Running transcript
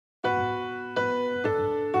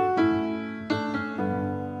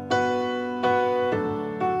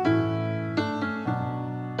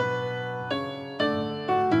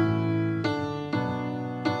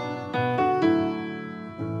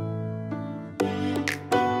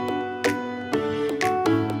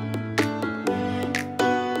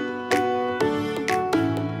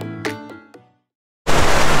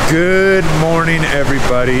Good morning,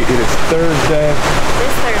 everybody. It is Thursday.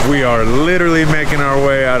 We are literally making our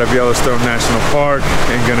way out of Yellowstone National Park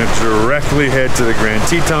and going to directly head to the Grand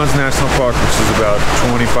Tetons National Park, which is about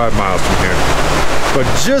 25 miles from here. But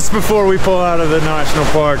just before we pull out of the national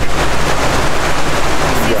park,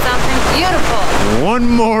 see something beautiful. One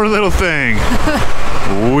more little thing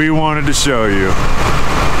we wanted to show you.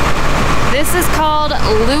 This is called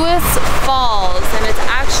Lewis Falls, and it's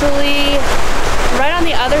actually right on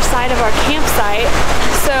the other side of our campsite.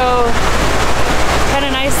 So kind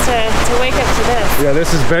of nice to wake up to this. Yeah,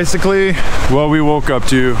 this is basically what we woke up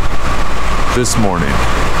to this morning.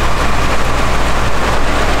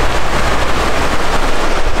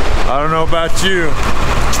 I don't know about you,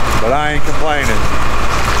 but I ain't complaining.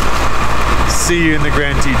 See you in the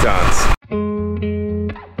Grand Tetons.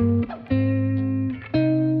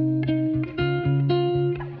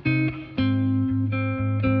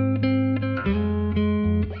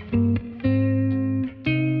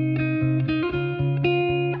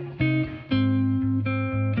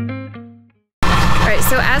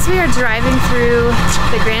 So as we are driving through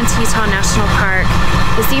the Grand Teton National Park,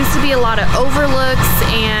 there seems to be a lot of overlooks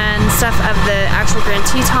and stuff of the actual Grand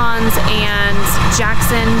Tetons and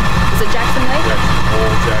Jackson, is it Jackson Lake?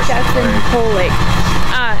 Jackson Hole Lake.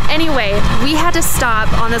 Anyway, we had to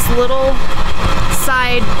stop on this little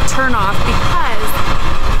side turnoff because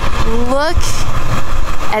look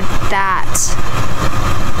at that.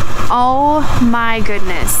 Oh my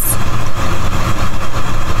goodness.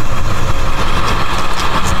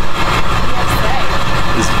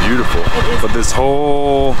 It's beautiful, but this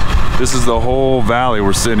is the whole valley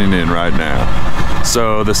we're sitting in right now.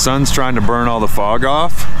 So the sun's trying to burn all the fog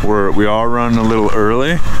off. We are running a little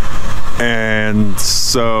early, and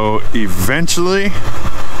so eventually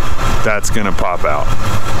that's gonna pop out,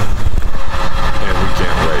 and we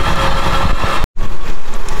can't wait.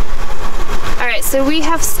 So we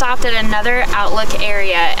have stopped at another outlook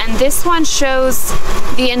area, and this one shows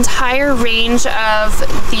the entire range of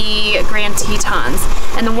the Grand Tetons.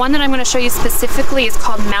 And the one that I'm going to show you specifically is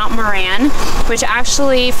called Mount Moran, which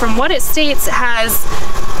actually, from what it states, has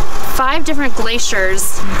 5 different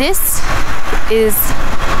glaciers. This is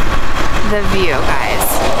the view, guys.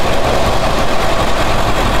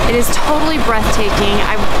 It is totally breathtaking.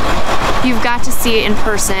 You've got to see it in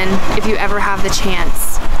person if you ever have the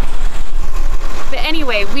chance. But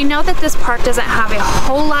anyway, we know that this park doesn't have a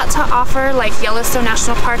whole lot to offer like Yellowstone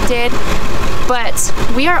National Park did, but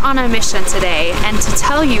we are on a mission today, and to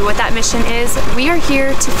tell you what that mission is, we are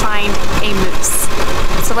here to find a moose.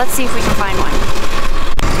 So let's see if we can find one.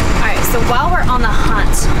 Alright, so while we're on the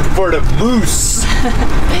hunt for the moose,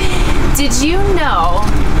 did you know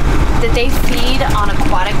that they feed on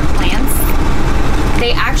aquatic plants?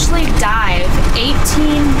 They actually dive 18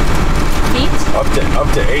 feet? Up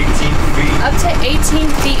to 18 feet. Up to 18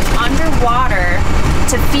 feet underwater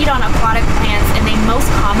to feed on aquatic plants, and they most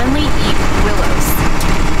commonly eat willows.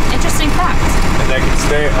 Interesting fact. And they can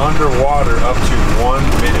stay underwater up to 1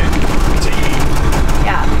 minute to eat.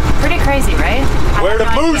 Yeah, pretty crazy, right? Where the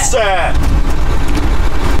moose at?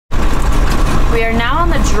 We are now on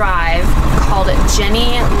the drive called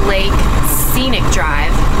Jenny Lake Scenic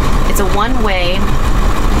Drive. It's a one-way,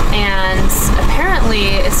 and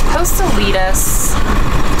apparently it's supposed to lead us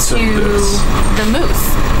to the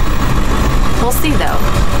moose. We'll see though.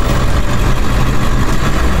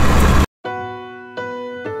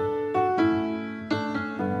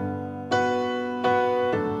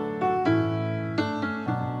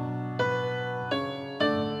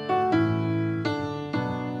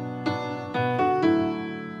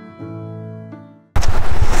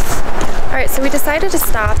 Alright, so we decided to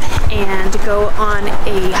stop and go on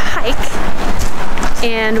a hike,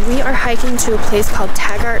 and we are hiking to a place called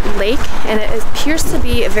Taggart Lake, and it appears to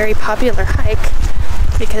be a very popular hike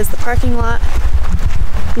because the parking lot,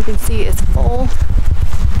 you can see, is full.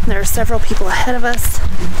 There are several people ahead of us,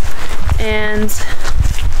 and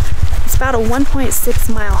it's about a 1.6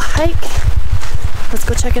 mile hike. Let's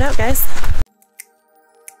go check it out, guys.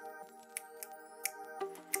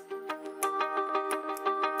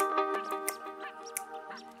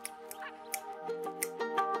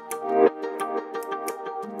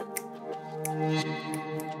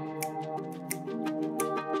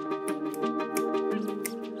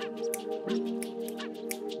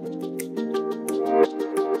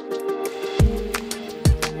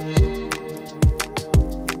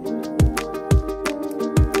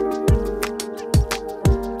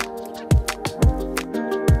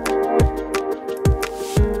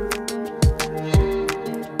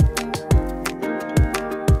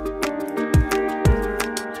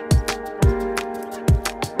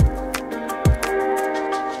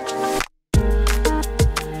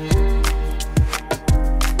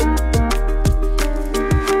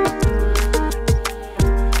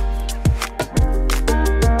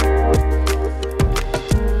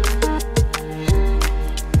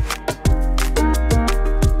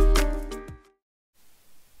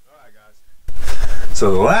 So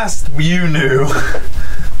the last you knew,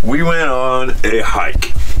 we went on a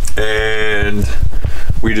hike, and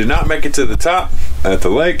we did not make it to the top at the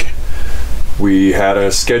lake. We had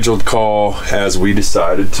a scheduled call as we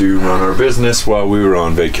decided to run our business while we were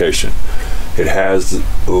on vacation. It has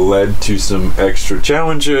led to some extra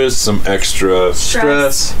challenges, some extra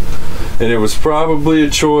stress, and it was probably a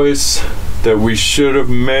choice that we should have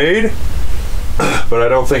made, but I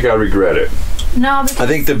don't think I regret it. No, I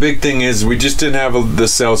think the big thing is we just didn't have the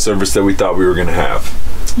cell service that we thought we were going to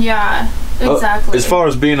have. Yeah, exactly. As far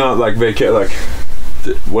as being on like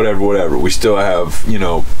whatever, we still have, you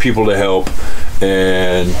know, people to help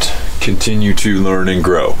and continue to learn and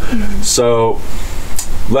grow. So,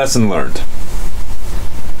 lesson learned.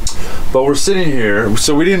 But we're sitting here,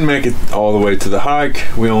 so we didn't make it all the way to the hike.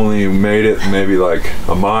 We only made it maybe like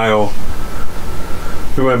a mile.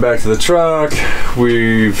 We went back to the truck.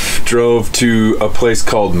 We drove to a place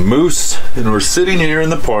called Moose, and we're sitting here in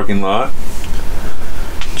the parking lot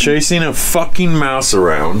chasing a fucking mouse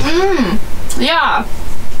around. Yeah.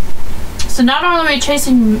 So not only are we trying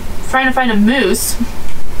to find a moose,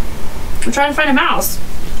 we're trying to find a mouse.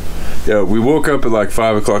 Yeah, we woke up at like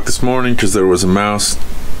 5 o'clock this morning because there was a mouse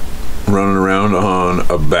running around on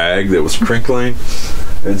a bag that was crinkling.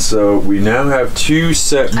 And so we now have 2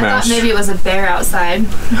 set I thought maybe it was a bear outside.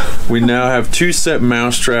 We now have 2 set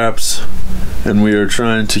mouse traps, and we are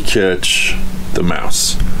trying to catch the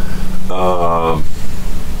mouse.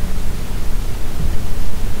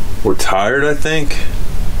 We're tired, I think.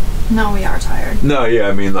 No, we are tired. No, yeah,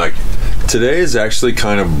 I mean, like, today is actually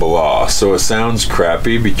kind of blah, so it sounds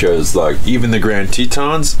crappy because, like, even the Grand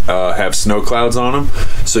Tetons have snow clouds on them,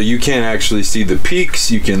 so you can't actually see the peaks.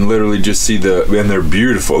 You can literally just see and they're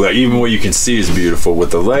beautiful. Like, even what you can see is beautiful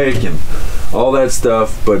with the lake and all that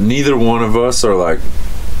stuff, but neither one of us are, like,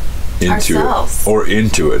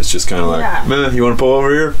 into it. It's just kind of like, man, you want to pull over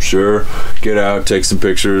here? Sure. Get out, take some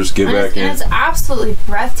pictures, get back in. And it's absolutely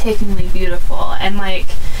breathtakingly beautiful. And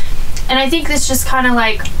I think it's just kind of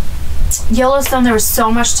like Yellowstone, there was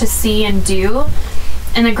so much to see and do.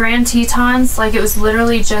 And the Grand Tetons, like, it was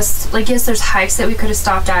literally just, like, yes, there's hikes that we could have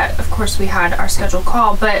stopped at. Of course, we had our scheduled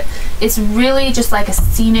call, but it's really just like a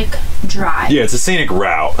scenic drive. Yeah, it's a scenic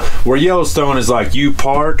route. Where Yellowstone is like, you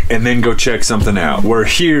park and then go check something out. Where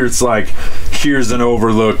here, it's like, here's an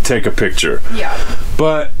overlook, take a picture. Yeah.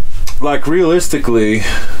 But, like, realistically,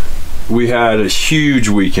 we had a huge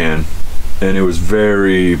weekend, and it was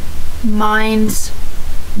very...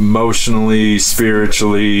 emotionally,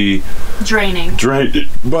 spiritually draining,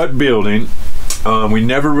 but building. We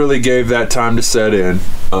never really gave that time to set in.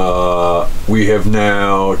 We have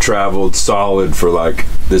now traveled solid for, like,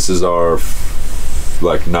 this is our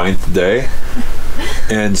like 9th day,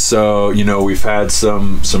 and so, you know, we've had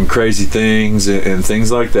some crazy things and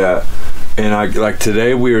things like that. And like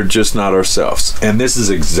today, we are just not ourselves, and this is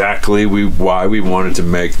exactly why we wanted to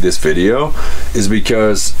make this video, is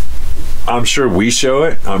because I'm sure we show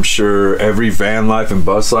it. I'm sure every van life and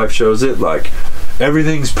bus life shows it. Like,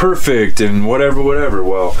 everything's perfect and whatever.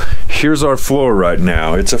 Well, here's our floor right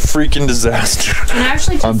now. It's a freaking disaster. And I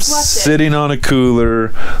actually just I'm sitting on a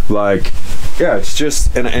cooler. Like, yeah, it's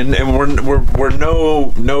just, and we're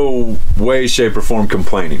no way, shape, or form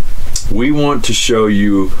complaining. We want to show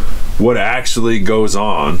you what actually goes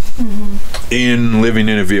on in living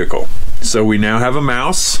in a vehicle. So we now have a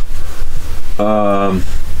mouse.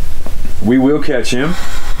 We will catch him.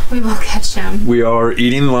 We are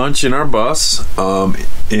eating lunch in our bus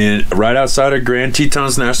right outside of Grand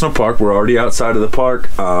Tetons National Park. We're already outside of the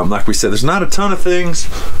park. Like we said, there's not a ton of things,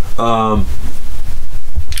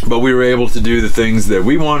 but we were able to do the things that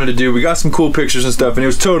we wanted to do. We got some cool pictures and stuff, and it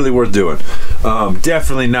was totally worth doing.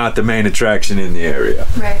 Definitely not the main attraction in the area.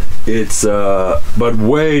 Right. It's but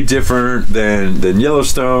way different than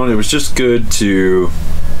Yellowstone. It was just good to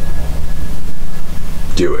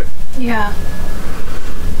do it. Yeah.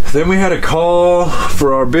 Then we had a call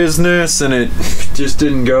for our business, and it just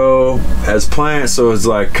didn't go as planned, so it was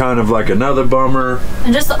like kind of like another bummer.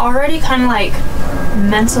 And just already kind of like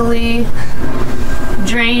mentally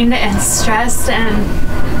drained and stressed, and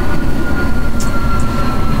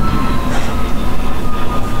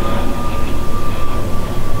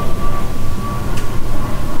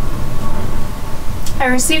I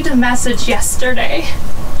received a message yesterday.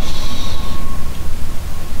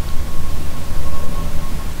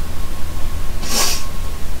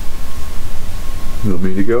 You want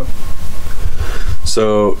me to go?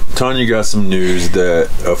 So Tonya got some news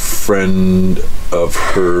that a friend of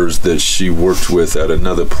hers that she worked with at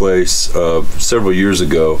another place several years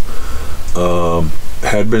ago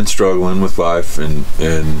had been struggling with life and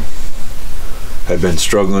had been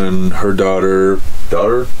struggling. Her daughter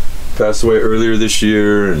passed away earlier this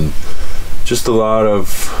year, and just a lot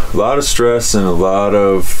of stress and a lot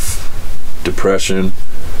of depression.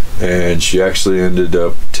 And she actually ended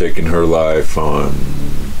up taking her life on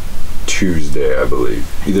Tuesday, I believe,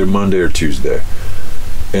 either Monday or Tuesday.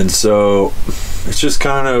 And so it's just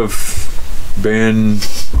kind of been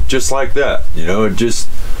just like that, you know. It just,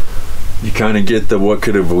 you kind of get the what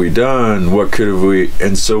could have we done, what could have we,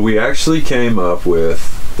 and so we actually came up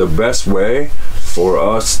with the best way for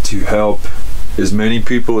us to help as many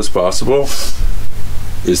people as possible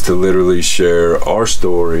is to literally share our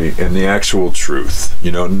story and the actual truth,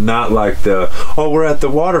 you know, not like the, oh, we're at the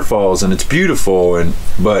waterfalls and it's beautiful,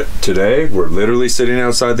 but today we're literally sitting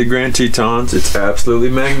outside the Grand Tetons. It's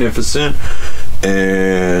absolutely magnificent,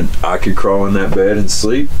 and I could crawl in that bed and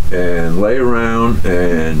sleep and lay around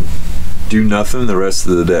and do nothing the rest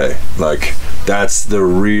of the day. Like, that's the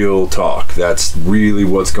real talk. That's really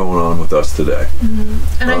what's going on with us today.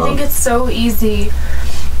 And I think it's so easy.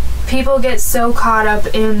 People get so caught up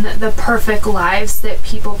in the perfect lives that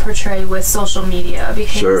people portray with social media,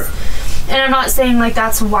 because and I'm not saying like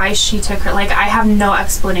that's why she took her, like, I have no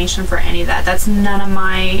explanation for any of that. That's none of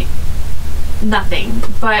my nothing.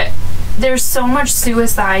 But there's so much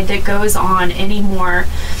suicide that goes on anymore,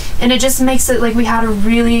 and it just makes it like, we had a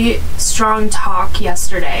really strong talk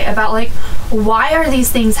yesterday about like, why are these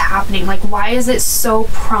things happening? Like, why is it so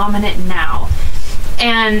prominent now?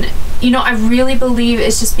 And you know, I really believe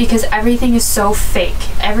it's just because everything is so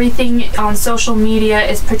fake. Everything on social media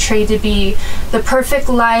is portrayed to be the perfect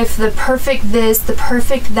life, the perfect this, the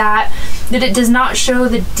perfect that it does not show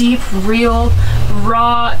the deep, real,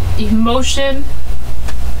 raw emotion.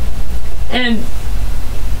 And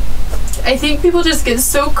I think people just get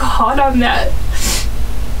so caught on that.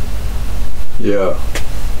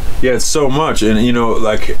 Yeah, it's so much. And you know,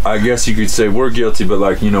 like, I guess you could say we're guilty, but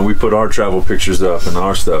like, you know, we put our travel pictures up and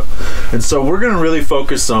our stuff, and so we're gonna really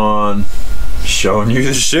focus on showing you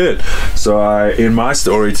the shit. So in my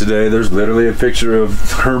story today, there's literally a picture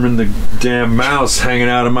of Herman the damn mouse hanging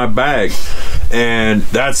out of my bag, and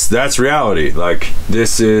that's reality. Like,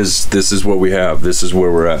 this is what we have. This is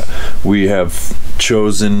where we're at. We have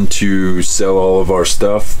chosen to sell all of our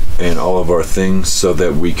stuff and all of our things so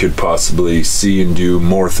that we could possibly see and do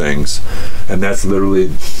more things, and that's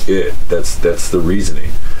literally it. That's the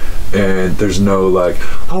reasoning. And there's no like,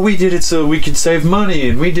 oh, we did it so we could save money,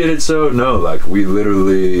 and we did it so, no, like, we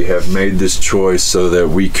literally have made this choice so that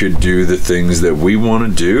we could do the things that we want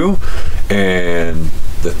to do and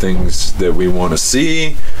the things that we want to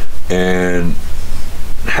see and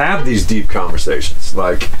have these deep conversations.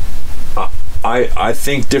 Like, I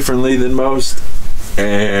think differently than most,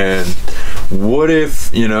 and what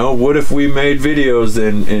if we made videos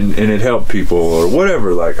and it helped people or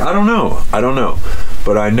whatever? Like, I don't know,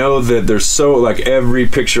 but I know that there's so, like, every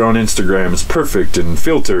picture on Instagram is perfect and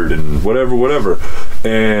filtered and whatever,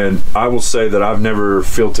 and I will say that I've never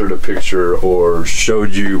filtered a picture or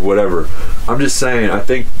showed you whatever. I'm just saying, I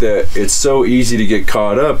think that it's so easy to get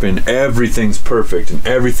caught up in everything's perfect and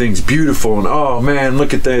everything's beautiful and, oh man,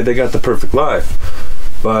 look at they got the perfect life.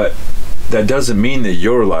 But that doesn't mean that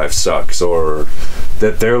your life sucks or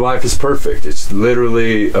that their life is perfect. It's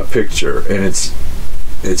literally a picture, and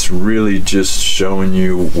it's really just showing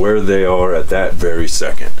you where they are at that very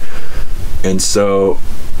second. And so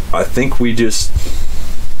I think we just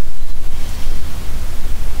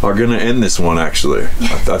are gonna end this one, actually.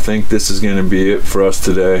 I think this is gonna be it for us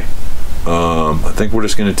today. I think we're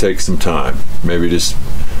just gonna take some time, maybe just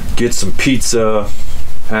get some pizza,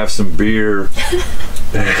 have some beer,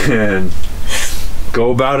 and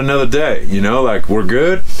go about another day. You know, like, we're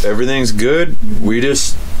good, everything's good, we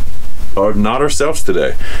just are not ourselves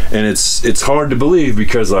today. And it's hard to believe,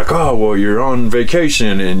 because like, oh, well, you're on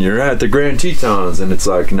vacation and you're at the Grand Tetons, and it's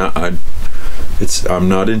like, no, I'm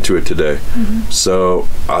not into it today. So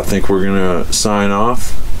I think we're gonna sign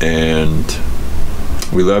off, and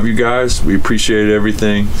we love you guys, we appreciate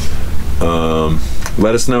everything.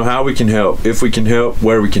 Let us know how we can help, if we can help,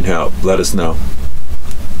 where we can help. Let us know.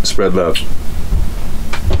 Spread love.